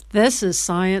This is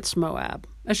Science Moab,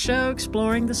 a show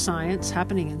exploring the science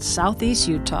happening in southeast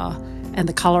Utah and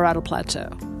the Colorado Plateau.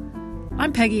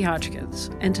 I'm Peggy Hodgkins,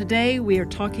 and today we are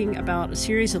talking about a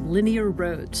series of linear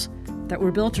roads that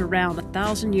were built around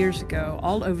 1,000 years ago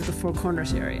all over the Four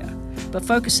Corners area, but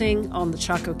focusing on the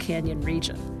Chaco Canyon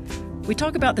region. We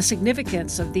talk about the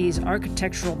significance of these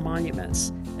architectural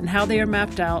monuments and how they are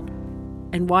mapped out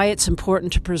and why it's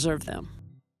important to preserve them.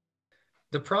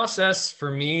 The process for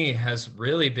me has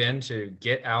really been to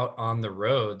get out on the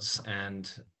roads and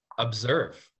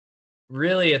observe.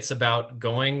 Really, it's about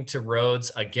going to roads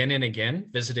again and again,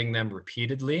 visiting them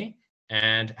repeatedly,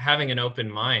 and having an open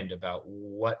mind about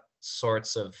what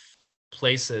sorts of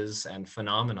places and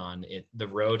phenomenon the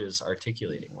road is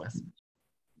articulating with.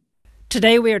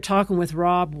 Today we are talking with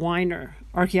Rob Weiner,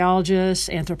 archaeologist,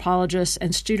 anthropologist,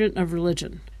 and student of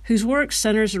religion, whose work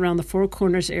centers around the Four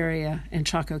Corners area and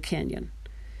Chaco Canyon.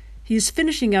 He is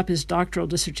finishing up his doctoral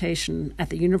dissertation at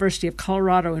the University of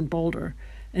Colorado in Boulder,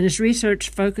 and his research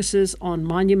focuses on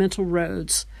monumental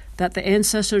roads that the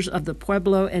ancestors of the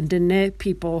Pueblo and Diné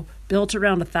people built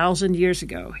around 1,000 years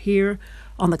ago here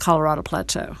on the Colorado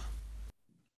Plateau.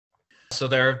 So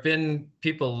there have been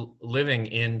people living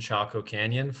in Chaco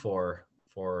Canyon for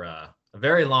a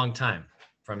very long time,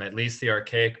 from at least the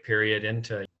Archaic period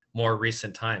into more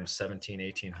recent times,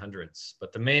 1800s.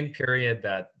 But the main period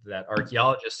that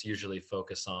archaeologists usually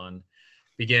focus on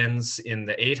begins in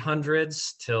the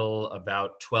 800s till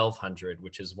about 1200,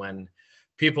 which is when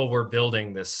people were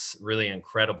building this really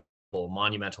incredible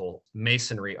monumental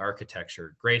masonry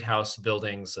architecture, great house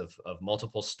buildings of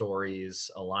multiple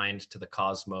stories aligned to the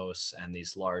cosmos and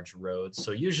these large roads.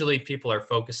 So usually people are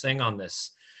focusing on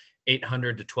this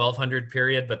 800 to 1200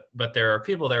 period, but there are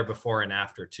people there before and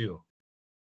after too.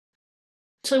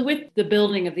 So with the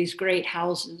building of these great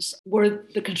houses were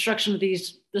the construction of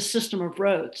the system of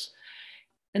roads.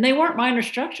 And they weren't minor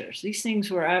structures. These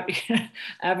things were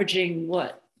averaging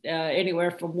anywhere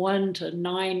from 1 to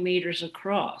 9 meters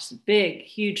across, big,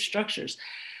 huge structures.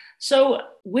 So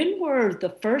when were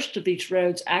the first of these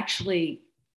roads actually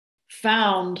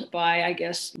found by, I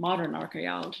guess, modern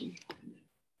archaeology?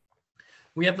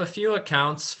 We have a few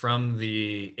accounts from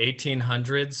the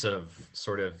 1800s of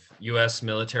sort of US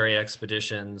military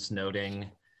expeditions noting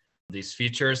these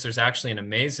features. There's actually an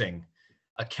amazing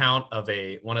account of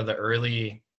one of the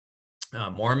early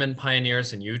Mormon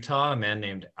pioneers in Utah, a man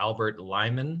named Albert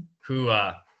Lyman, who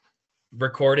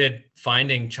recorded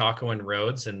finding Chacoan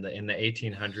roads in the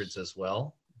 1800s as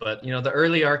well. But the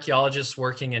early archaeologists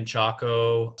working in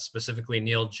Chaco, specifically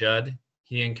Neil Judd,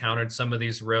 he encountered some of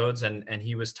these roads and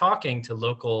he was talking to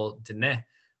local Diné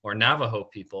or Navajo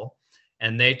people.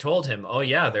 And they told him, oh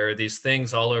yeah, there are these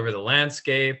things all over the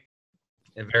landscape.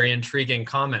 A very intriguing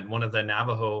comment. One of the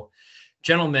Navajo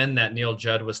gentlemen that Neil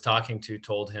Judd was talking to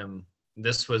told him,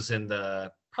 this was in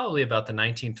probably about the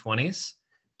 1920s,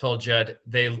 told Judd,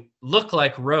 they look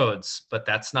like roads, but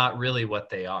that's not really what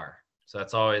they are. So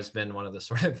that's always been one of the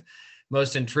sort of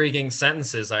most intriguing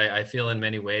sentences. I feel in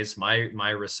many ways my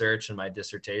research and my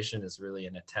dissertation is really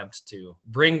an attempt to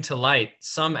bring to light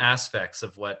some aspects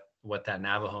of what that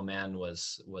Navajo man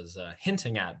was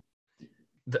hinting at.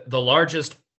 The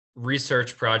largest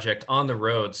research project on the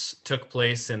roads took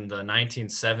place in the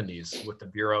 1970s with the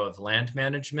Bureau of Land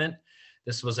Management.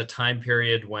 This was a time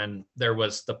period when there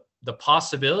was the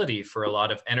possibility for a lot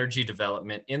of energy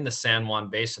development in the San Juan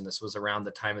Basin. This was around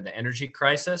the time of the energy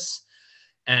crisis.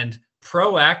 And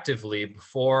proactively,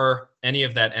 before any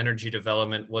of that energy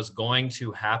development was going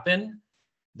to happen,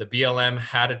 the BLM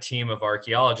had a team of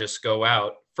archaeologists go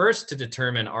out first to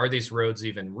determine, are these roads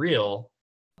even real?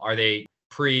 Are they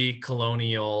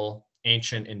pre-colonial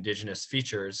ancient indigenous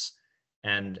features?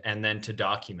 And then to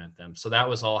document them. So that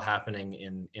was all happening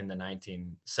in the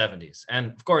 1970s.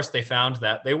 And of course, they found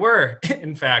that they were,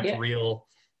 in fact, real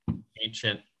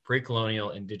ancient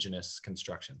pre-colonial indigenous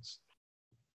constructions.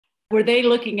 Were they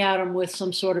looking at them with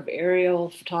some sort of aerial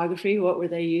photography? What were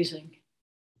they using?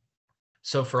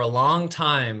 So for a long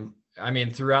time,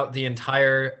 throughout the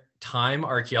entire time,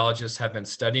 archaeologists have been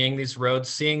studying these roads,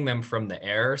 seeing them from the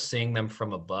air, seeing them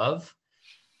from above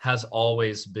has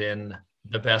always been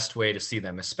the best way to see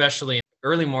them, especially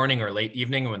early morning or late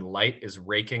evening when light is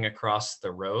raking across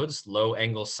the roads. Low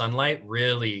angle sunlight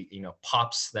really,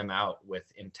 pops them out with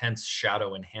intense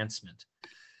shadow enhancement.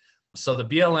 So the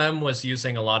BLM was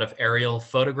using a lot of aerial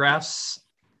photographs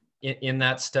in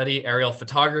that study, aerial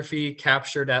photography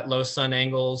captured at low sun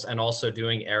angles, and also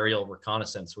doing aerial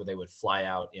reconnaissance where they would fly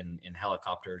out in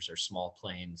helicopters or small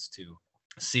planes to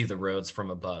see the roads from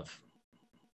above.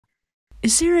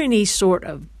 Is there any sort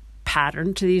of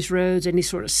pattern to these roads, any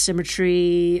sort of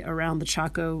symmetry around the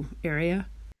Chaco area?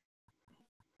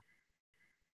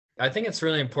 I think it's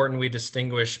really important we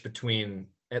distinguish between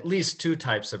at least two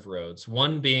types of roads,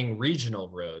 one being regional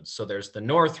roads. So there's the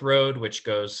North Road, which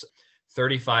goes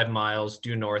 35 miles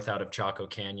due north out of Chaco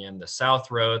Canyon, the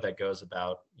South Road that goes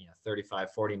about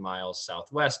 35, 40 miles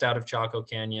southwest out of Chaco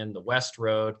Canyon, the West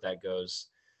Road that goes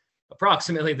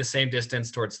approximately the same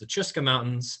distance towards the Chusca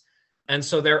Mountains. And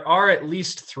so there are at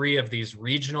least three of these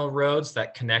regional roads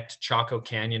that connect Chaco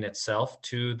Canyon itself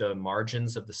to the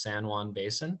margins of the San Juan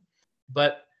Basin.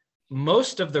 But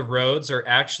most of the roads are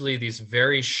actually these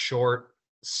very short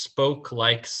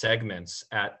spoke-like segments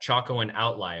at Chaco and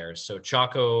outliers. So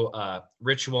Chaco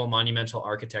ritual monumental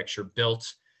architecture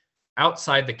built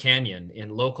outside the canyon in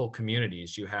local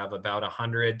communities. You have about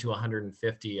 100 to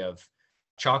 150 of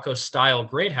Chaco-style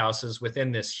great houses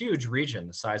within this huge region,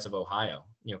 the size of Ohio,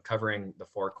 covering the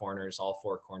four corners, all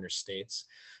four corner states.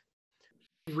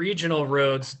 Regional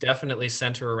roads definitely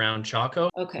center around Chaco,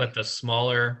 Okay. but the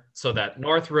smaller, so that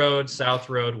North Road, South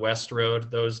Road, West Road,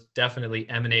 those definitely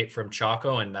emanate from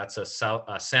Chaco, and that's a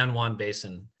San Juan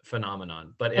Basin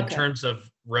phenomenon. But in terms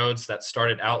of roads that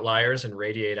started outliers and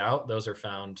radiate out, those are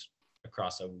found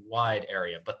across a wide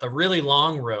area. But the really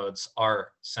long roads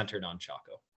are centered on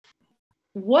Chaco.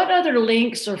 What other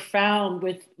links are found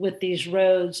with these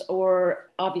roads,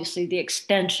 or obviously the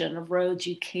extension of roads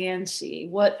you can see?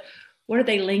 What are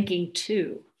they linking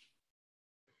to?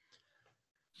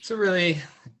 It's a really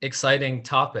exciting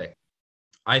topic.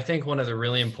 I think one of the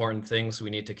really important things we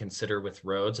need to consider with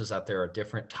roads is that there are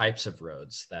different types of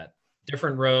roads, that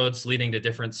different roads leading to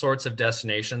different sorts of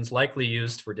destinations, likely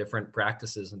used for different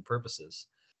practices and purposes.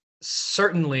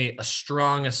 Certainly, a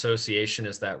strong association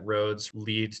is that roads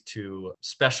lead to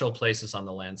special places on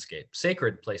the landscape,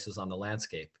 sacred places on the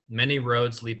landscape. Many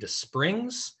roads lead to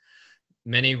springs.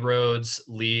 Many roads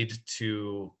lead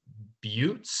to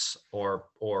buttes or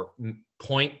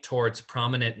point towards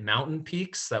prominent mountain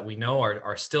peaks that we know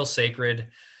are still sacred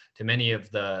to many of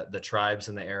the tribes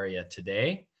in the area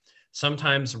today.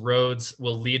 Sometimes roads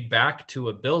will lead back to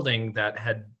a building that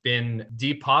had been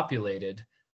depopulated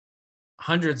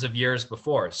hundreds of years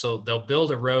before. So they'll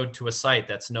build a road to a site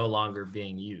that's no longer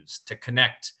being used to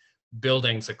connect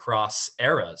buildings across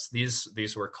eras.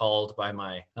 These were called by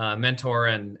my mentor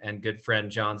and good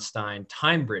friend John Stein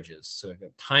time bridges, so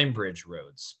time bridge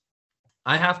roads.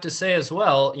 I have to say as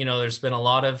well, there's been a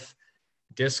lot of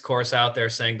discourse out there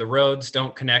saying the roads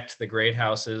don't connect the great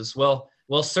houses. Well,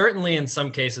 certainly in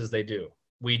some cases they do.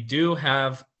 We do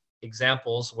have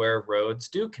examples where roads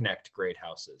do connect great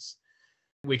houses.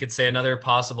 We could say another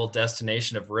possible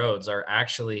destination of roads are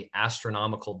actually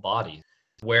astronomical bodies,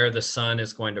 where the sun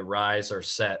is going to rise or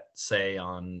set, say,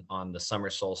 on the summer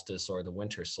solstice or the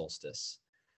winter solstice.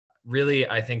 Really,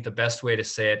 I think the best way to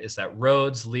say it is that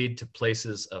roads lead to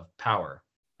places of power,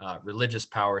 religious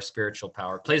power, spiritual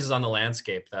power, places on the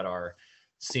landscape that are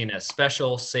seen as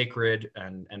special, sacred,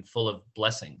 and full of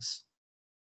blessings.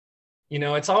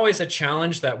 It's always a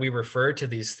challenge that we refer to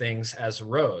these things as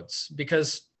roads,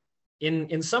 because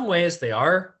in some ways they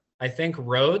are, I think,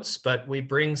 roads, but we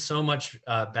bring so much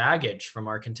baggage from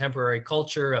our contemporary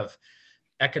culture of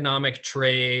economic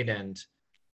trade and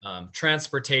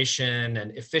transportation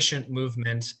and efficient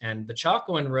movement. And the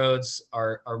Chacoan roads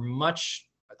are much,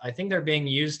 I think they're being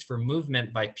used for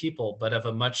movement by people, but of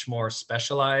a much more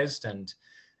specialized and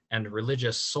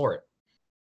religious sort.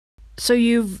 So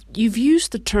you've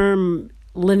used the term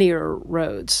linear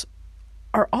roads.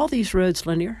 Are all these roads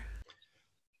linear?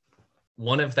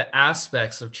 One of the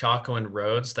aspects of Chacoan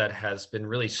roads that has been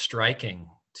really striking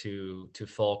to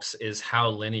folks is how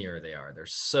linear they are. They're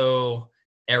so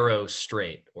arrow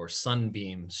straight, or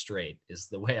sunbeam straight is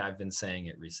the way I've been saying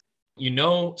it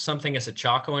recently. Something is a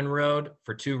Chacoan road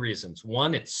for two reasons.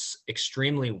 One, it's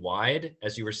extremely wide.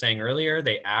 As you were saying earlier,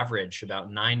 they average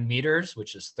about 9 meters,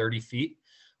 which is 30 feet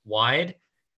wide.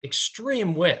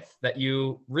 Extreme width that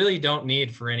you really don't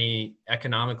need for any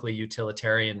economically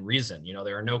utilitarian reason.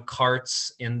 There are no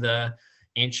carts in the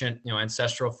ancient,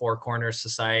 ancestral Four Corners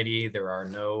society. There are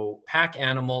no pack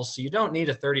animals, so you don't need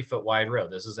a 30-foot wide road.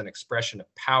 This is an expression of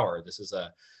power. This is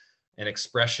an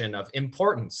expression of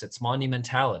importance. It's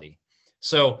monumentality.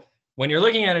 So when you're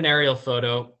looking at an aerial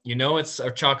photo, it's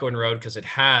a Chacoan road because it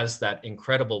has that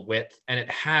incredible width and it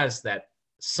has that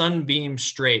sunbeam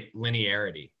straight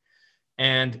linearity.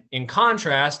 And in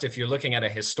contrast, if you're looking at a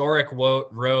historic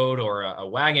road or a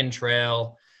wagon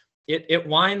trail, it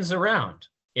winds around.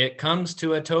 It comes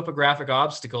to a topographic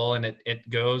obstacle and it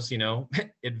goes,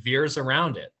 it veers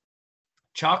around it.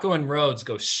 Chacoan roads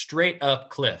go straight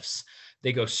up cliffs.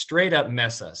 They go straight up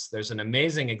mesas. There's an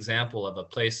amazing example of a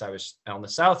place I was on the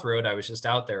South Road. I was just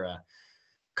out there a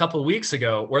couple of weeks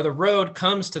ago, where the road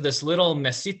comes to this little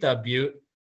mesita butte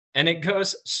and it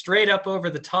goes straight up over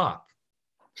the top.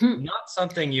 Hmm. Not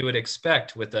something you would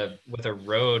expect with a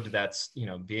road that's,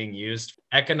 being used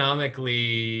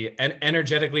economically and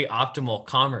energetically optimal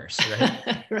commerce,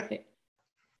 right? Right.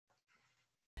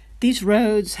 These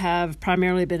roads have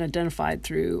primarily been identified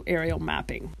through aerial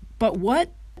mapping. But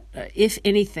what, if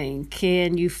anything,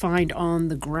 can you find on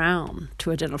the ground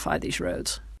to identify these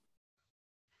roads?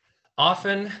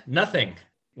 Often nothing.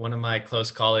 One of my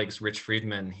close colleagues, Rich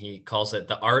Friedman, he calls it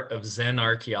the art of Zen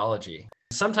archaeology.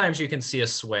 Sometimes you can see a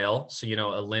swale, so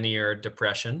a linear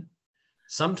depression.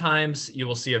 Sometimes you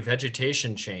will see a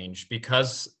vegetation change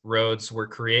because roads were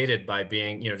created by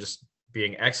being, just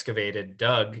being excavated,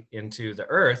 dug into the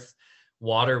earth.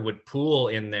 Water would pool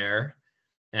in there.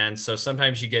 And so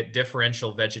sometimes you get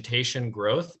differential vegetation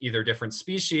growth, either different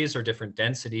species or different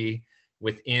density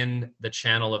within the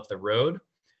channel of the road.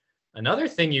 Another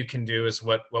thing you can do is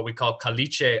what we call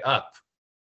caliche up.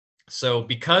 So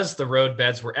because the road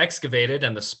beds were excavated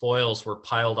and the spoils were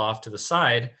piled off to the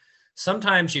side,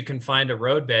 sometimes you can find a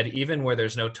roadbed even where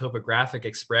there's no topographic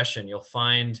expression. You'll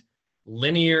find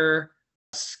linear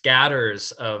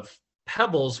scatters of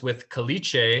pebbles with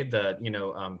caliche,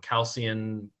 the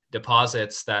calcium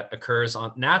deposits that occurs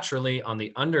naturally on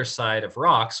the underside of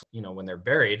rocks, when they're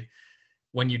buried.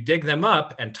 When you dig them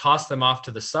up and toss them off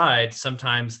to the side,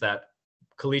 sometimes that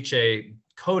caliche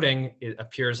coating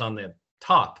appears on the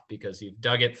top because you've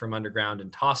dug it from underground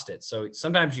and tossed it. So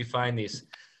sometimes you find these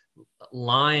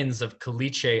lines of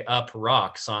caliche up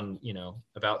rocks on,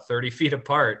 about 30 feet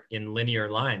apart in linear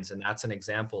lines. And that's an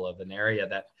example of an area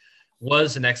that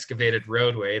was an excavated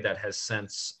roadway that has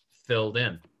since filled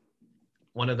in.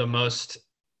 One of the most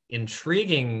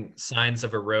intriguing signs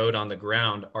of a road on the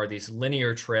ground are these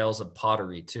linear trails of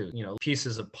pottery too,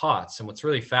 pieces of pots. And what's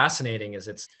really fascinating is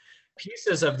it's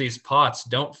pieces of these pots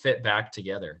don't fit back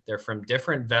together. They're from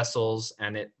different vessels,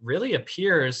 and it really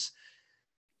appears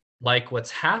like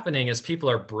what's happening is people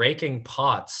are breaking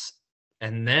pots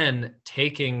and then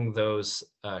taking those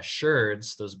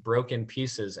sherds, those broken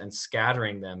pieces, and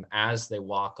scattering them as they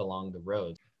walk along the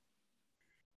road.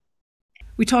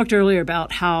 We talked earlier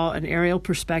about how an aerial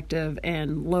perspective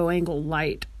and low-angle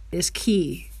light is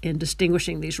key in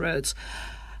distinguishing these roads.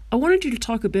 I wanted you to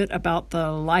talk a bit about the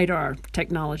LiDAR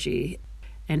technology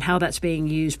and how that's being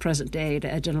used present day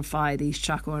to identify these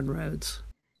Chacoan roads.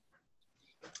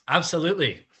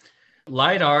 Absolutely.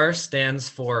 LiDAR stands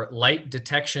for light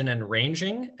detection and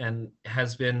ranging, and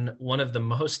has been one of the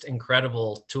most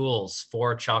incredible tools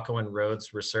for Chacoan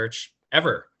roads research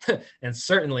ever, and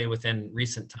certainly within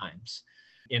recent times.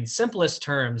 In simplest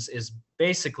terms, is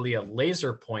basically a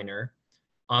laser pointer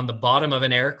on the bottom of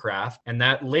an aircraft, and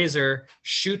that laser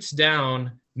shoots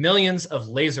down millions of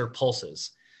laser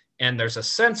pulses. And there's a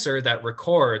sensor that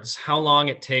records how long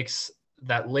it takes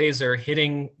that laser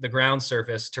hitting the ground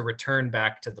surface to return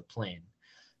back to the plane.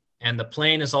 And the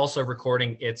plane is also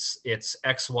recording its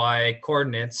XY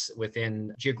coordinates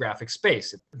within geographic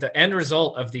space. The end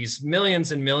result of these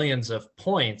millions and millions of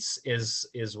points is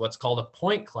what's called a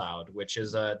point cloud, which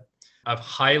is a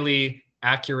highly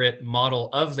accurate model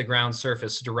of the ground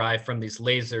surface derived from these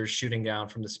lasers shooting down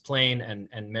from this plane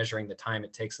and measuring the time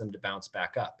it takes them to bounce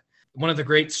back up. One of the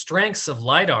great strengths of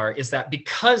LiDAR is that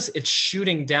because it's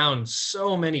shooting down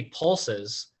so many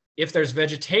pulses, if there's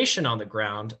vegetation on the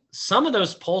ground, some of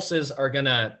those pulses are going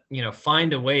to,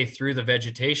 find a way through the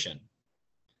vegetation,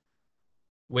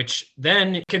 which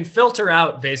then can filter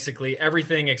out basically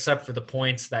everything except for the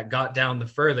points that got down the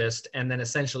furthest, and then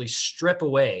essentially strip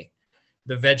away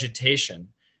the vegetation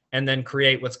and then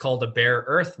create what's called a bare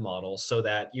earth model, so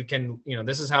that you can,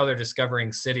 this is how they're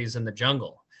discovering cities in the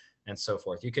jungle and so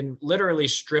forth. You can literally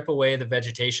strip away the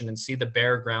vegetation and see the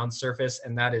bare ground surface,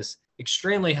 and that is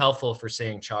extremely helpful for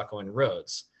seeing Chacoan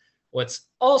roads. What's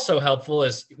also helpful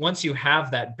is once you have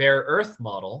that bare earth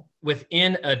model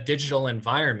within a digital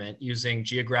environment using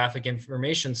Geographic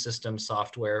Information System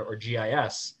software, or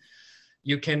GIS,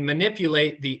 you can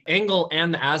manipulate the angle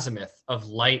and the azimuth of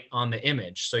light on the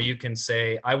image. So you can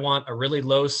say, I want a really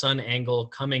low sun angle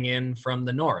coming in from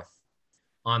the north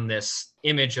on this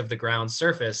image of the ground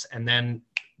surface, and then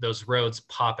those roads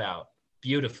pop out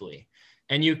beautifully.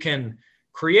 And you can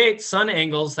create sun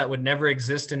angles that would never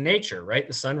exist in nature, right?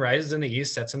 The sun rises in the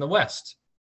east, sets in the west.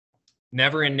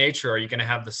 Never in nature are you going to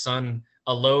have the sun,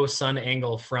 a low sun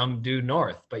angle from due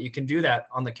north, but you can do that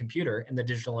on the computer in the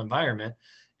digital environment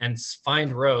and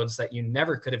find roads that you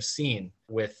never could have seen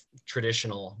with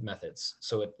traditional methods.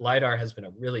 So LiDAR has been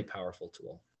a really powerful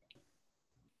tool.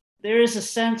 There is a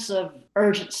sense of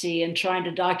urgency in trying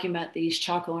to document these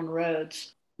Chacoan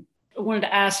roads. I wanted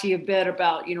to ask you a bit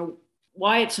about,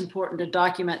 why it's important to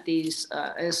document these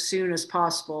as soon as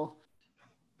possible.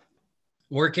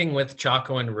 Working with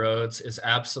Chacoan roads is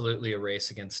absolutely a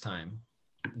race against time.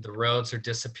 The roads are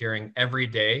disappearing every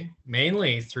day,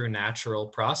 mainly through natural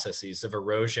processes of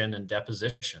erosion and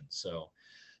deposition. So,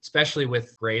 especially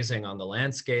with grazing on the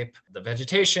landscape, the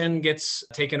vegetation gets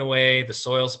taken away, the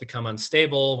soils become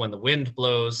unstable. When the wind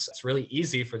blows, it's really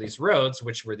easy for these roads,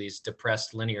 which were these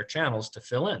depressed linear channels, to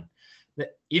fill in.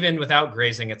 Even without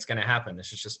grazing, it's going to happen.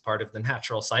 This is just part of the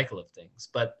natural cycle of things.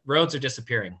 But roads are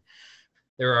disappearing.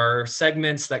 There are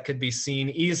segments that could be seen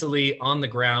easily on the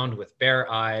ground with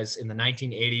bare eyes in the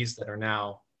 1980s that are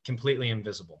now completely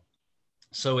invisible.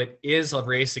 So it is a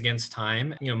race against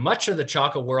time. Much of the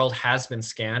Chaco world has been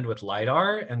scanned with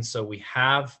LiDAR. And so we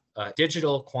have a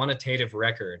digital quantitative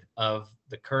record of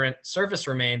the current surface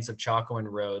remains of Chacoan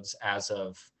roads as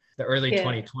of the early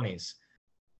 2020s.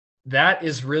 That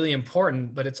is really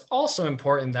important, but it's also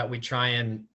important that we try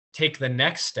and take the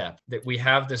next step, that we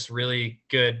have this really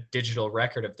good digital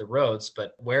record of the roads,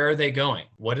 but where are they going?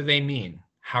 What do they mean?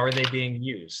 How are they being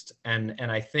used? And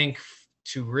I think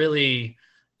to really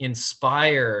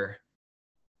inspire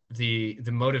the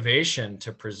motivation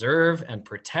to preserve and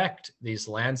protect these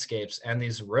landscapes and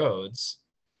these roads,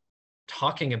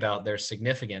 talking about their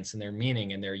significance and their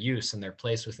meaning and their use and their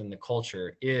place within the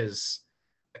culture is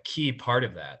a key part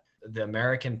of that. The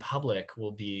American public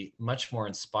will be much more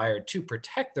inspired to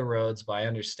protect the roads by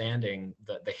understanding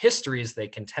the histories they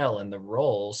can tell and the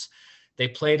roles they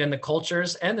played in the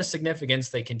cultures and the significance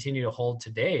they continue to hold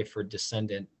today for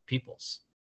descendant peoples.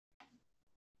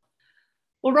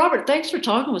 Well, Robert, thanks for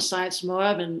talking with Science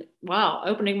Moab, and wow,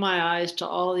 opening my eyes to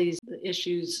all these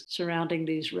issues surrounding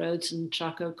these roads and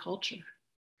Chaco culture.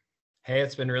 Hey,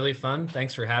 it's been really fun.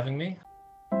 Thanks for having me.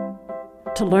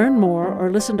 To learn more or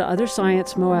listen to other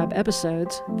Science Moab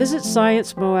episodes, visit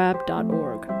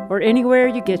sciencemoab.org or anywhere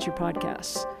you get your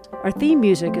podcasts. Our theme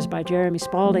music is by Jeremy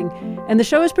Spalding, and the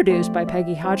show is produced by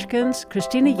Peggy Hodgkins,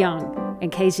 Christina Young,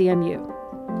 and KZMU.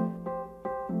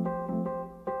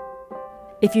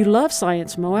 If you love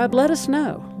Science Moab, let us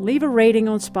know. Leave a rating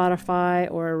on Spotify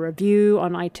or a review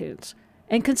on iTunes.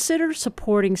 And consider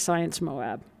supporting Science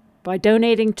Moab by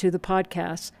donating to the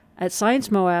podcast at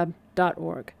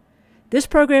sciencemoab.org. This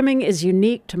programming is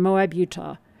unique to Moab,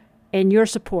 Utah, and your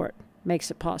support makes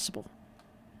it possible.